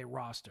opening day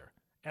roster.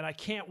 And I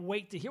can't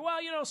wait to hear,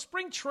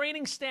 spring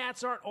training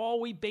stats aren't all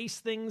we base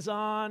things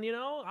on.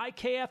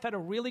 IKF had a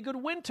really good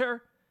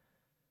winter.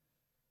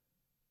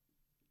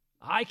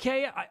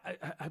 Can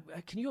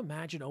you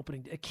imagine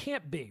opening day? It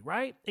can't be,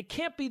 right? It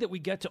can't be that we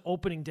get to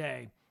opening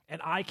day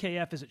and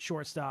IKF is at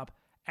shortstop,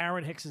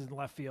 Aaron Hicks is in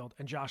left field,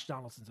 and Josh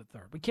Donaldson's at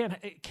third.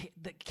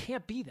 That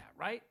can't be that,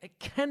 right? It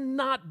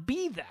cannot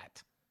be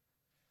that.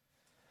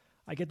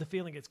 I get the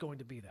feeling it's going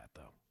to be that,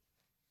 though.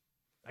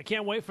 I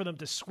can't wait for them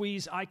to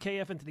squeeze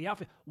IKF into the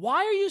outfield.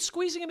 Why are you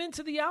squeezing him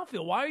into the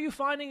outfield? Why are you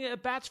finding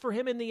bats for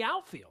him in the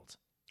outfield?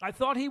 I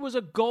thought he was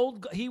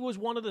he was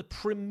one of the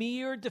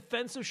premier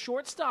defensive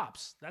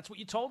shortstops. That's what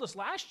you told us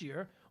last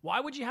year. Why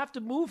would you have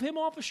to move him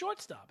off a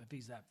shortstop if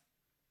he's that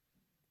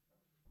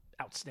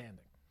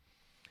outstanding?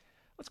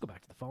 Let's go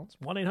back to the phones.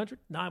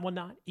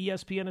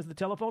 1-800-919-ESPN is the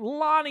telephone.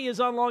 Lonnie is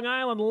on Long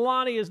Island.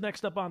 Lonnie is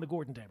next up on the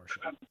Gordon Damer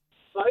Show.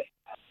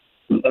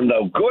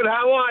 No, good.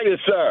 How are you,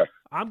 sir?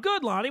 I'm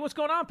good, Lonnie. What's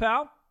going on,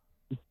 pal?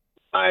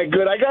 All right,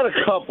 good. I got a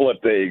couple of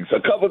things.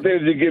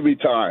 You give me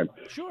time.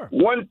 Sure.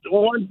 One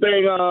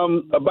thing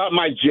about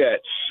my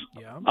Jets.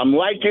 Yeah. I'm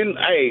liking.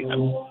 Hey,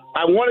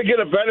 I want to get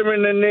a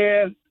veteran in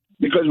there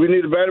because we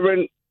need a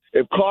veteran.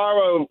 If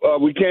Carr,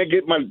 we can't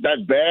get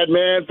that bad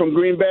man from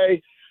Green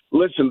Bay.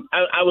 Listen,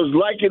 I was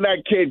liking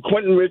that kid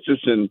Quentin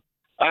Richardson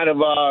out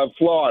of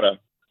Florida.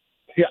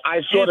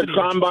 I saw Anthony the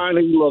combine.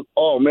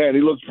 Richardson.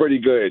 He looks pretty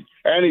good,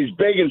 and he's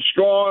big and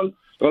strong.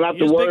 Don't have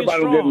to worry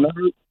about him getting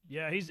hurt.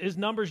 Yeah, his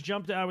numbers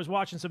jumped. I was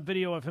watching some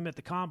video of him at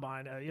the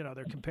combine.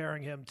 They're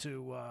comparing him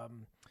to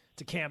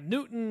Cam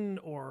Newton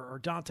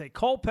or Dante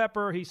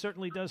Culpepper. He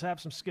certainly does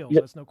have some skills.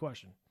 That's no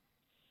question.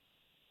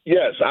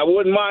 Yes, I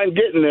wouldn't mind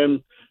getting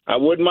him.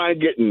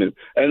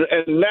 And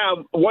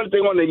now one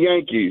thing on the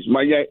Yankees.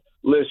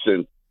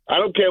 Listen, I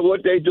don't care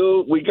what they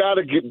do. We got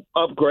to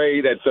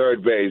upgrade at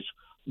third base.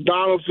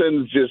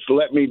 Donaldson just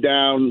let me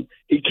down.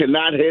 He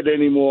cannot hit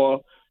anymore.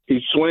 He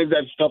swings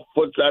that stuff,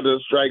 puts out of the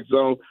strike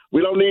zone.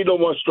 We don't need no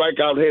more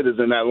strikeout hitters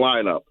in that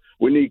lineup.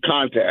 We need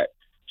contact.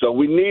 So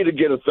we need to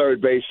get a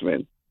third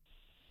baseman.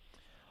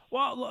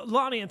 Well,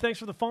 Lonnie, and thanks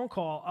for the phone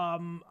call.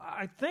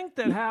 I think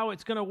that how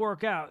it's going to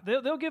work out,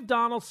 they'll give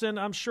Donaldson,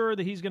 I'm sure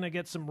that he's going to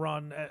get some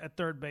run at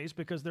third base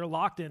because they're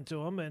locked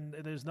into him, and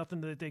there's nothing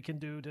that they can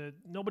do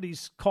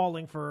nobody's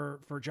calling for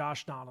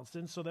Josh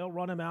Donaldson, so they'll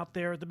run him out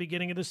there at the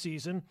beginning of the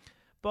season.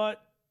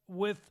 But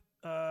with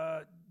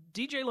DJ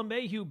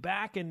LeMahieu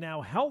back and now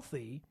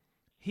healthy,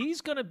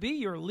 he's going to be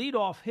your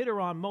leadoff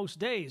hitter on most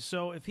days.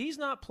 So if he's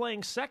not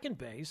playing second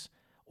base,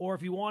 or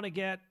if you want to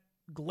get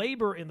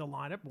Glaber in the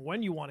lineup,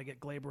 when you want to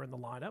get Glaber in the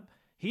lineup,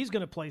 he's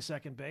going to play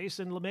second base,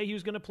 and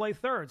LeMahieu's going to play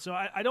third. So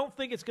I don't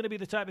think it's going to be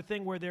the type of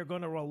thing where they're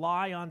going to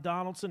rely on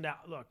Donaldson. Now,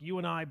 look, you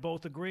and I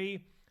both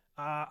agree.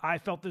 I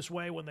felt this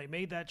way when they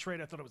made that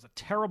trade. I thought it was a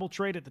terrible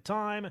trade at the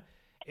time.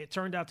 It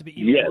turned out to be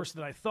even worse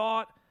than I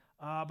thought.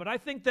 But I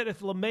think that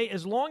as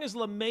long as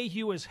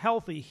LeMahieu is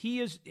healthy,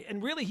 he's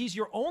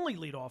your only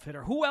leadoff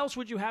hitter. Who else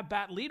would you have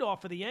bat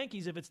leadoff for the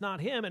Yankees if it's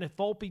not him, and if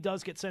Volpe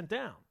does get sent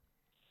down?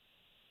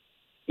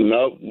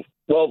 No.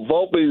 Well,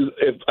 Volpe,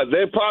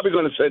 they're probably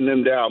going to send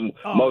him down,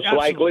 most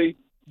likely.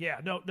 Yeah,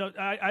 no,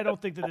 I don't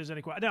think that there's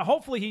any question. Now,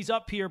 hopefully he's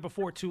up here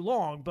before too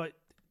long, but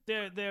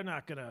they're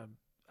not going to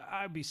 –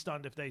 I'd be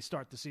stunned if they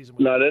start the season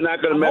with him. No, they're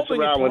not going to mess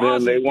around with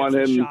him. They want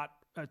him – shot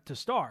to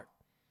start.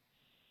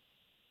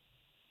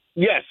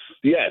 Yes.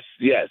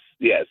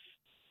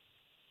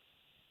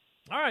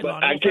 All right, but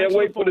Lonnie. I can't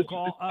wait for the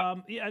call.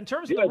 In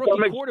terms of the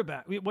rookie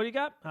quarterback, what do you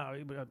got? Oh,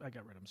 I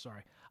got rid of him.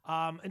 Sorry.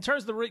 In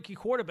terms of the rookie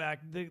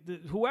quarterback,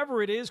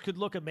 whoever it is could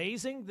look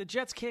amazing. The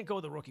Jets can't go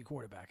the rookie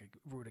quarterback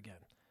route again.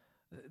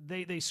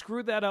 They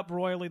screwed that up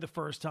royally the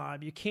first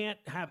time. You can't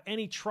have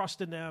any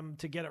trust in them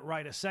to get it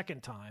right a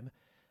second time,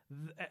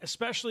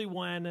 especially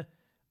when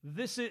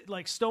this is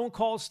like Stone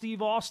calls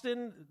Steve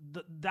Austin.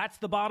 That's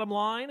the bottom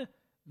line.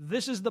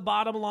 This is the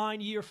bottom line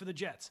year for the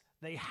Jets.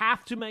 They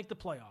have to make the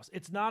playoffs.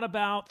 It's not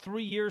about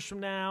 3 years from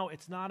now.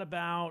 It's not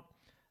about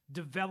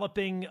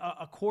developing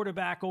a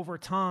quarterback over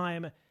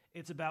time.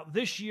 It's about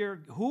this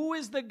year. Who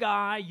is the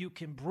guy you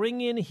can bring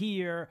in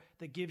here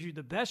that gives you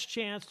the best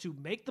chance to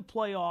make the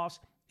playoffs,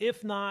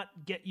 if not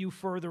get you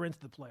further into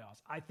the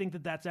playoffs? I think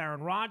that that's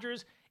Aaron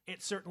Rodgers.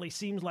 It certainly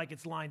seems like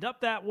it's lined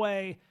up that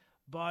way.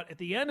 But at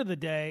the end of the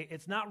day,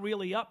 it's not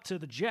really up to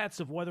the Jets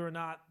of whether or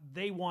not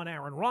they want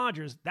Aaron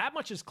Rodgers. That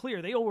much is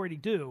clear. They already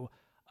do.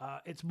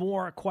 It's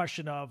more a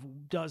question of,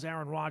 does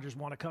Aaron Rodgers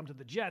want to come to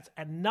the Jets?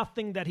 And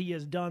nothing that he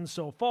has done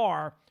so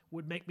far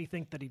would make me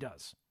think that he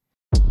does.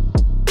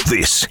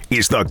 This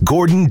is the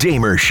Gordon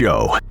Damer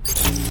Show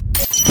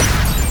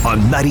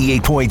on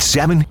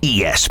 98.7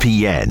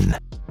 ESPN.